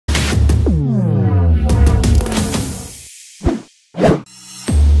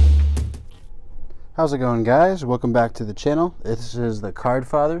How's it going, guys? Welcome back to the channel. This is the Card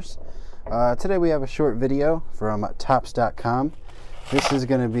Fathers. Today we have a short video from Topps.com. This is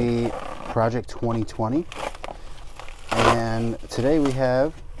going to be Project 2020, and today we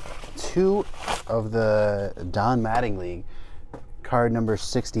have two of the Don Mattingly card number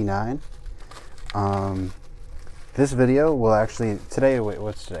 69. This video will actually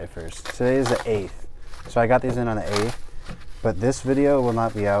what's today first? Today is the 8th, so I got these in on the 8th, but this video will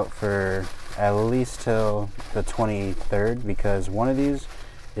not be out for at least till the 23rd, because one of these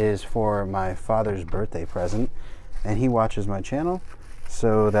is for my father's birthday present, and he watches my channel,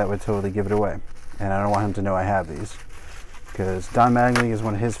 so that would totally give it away, and I don't want him to know I have these, because Don Mattingly is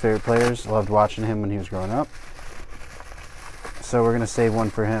one of his favorite players. Loved watching him when he was growing up, so we're gonna save one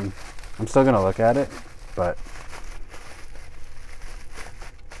for him. I'm still gonna look at it, but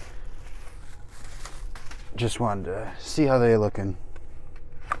just wanted to see how they're looking.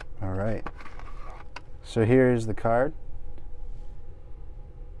 All right, so here's the card.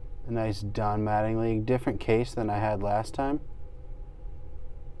 A nice Don Mattingly, different case than I had last time.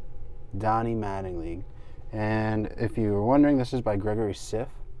 Donnie Mattingly. And if you were wondering, this is by Gregory Sif.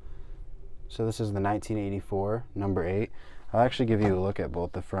 So this is the 1984, number 8. I'll actually give you a look at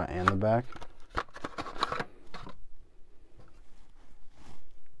both the front and the back.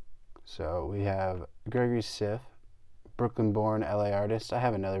 So we have Gregory Sif, Brooklyn-born LA artist. I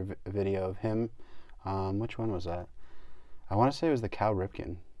have another video of him. Which one was that? I want to say it was the Cal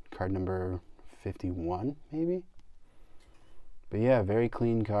Ripken, card number 51, maybe? But yeah, very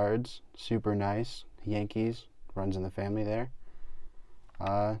clean cards, super nice. Yankees, runs in the family there.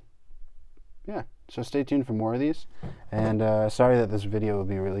 Yeah, so stay tuned for more of these. And sorry that this video will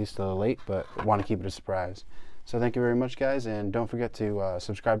be released a little late, but I want to keep it a surprise. So thank you very much, guys, and don't forget to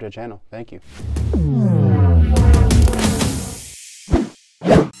subscribe to our channel. Thank you.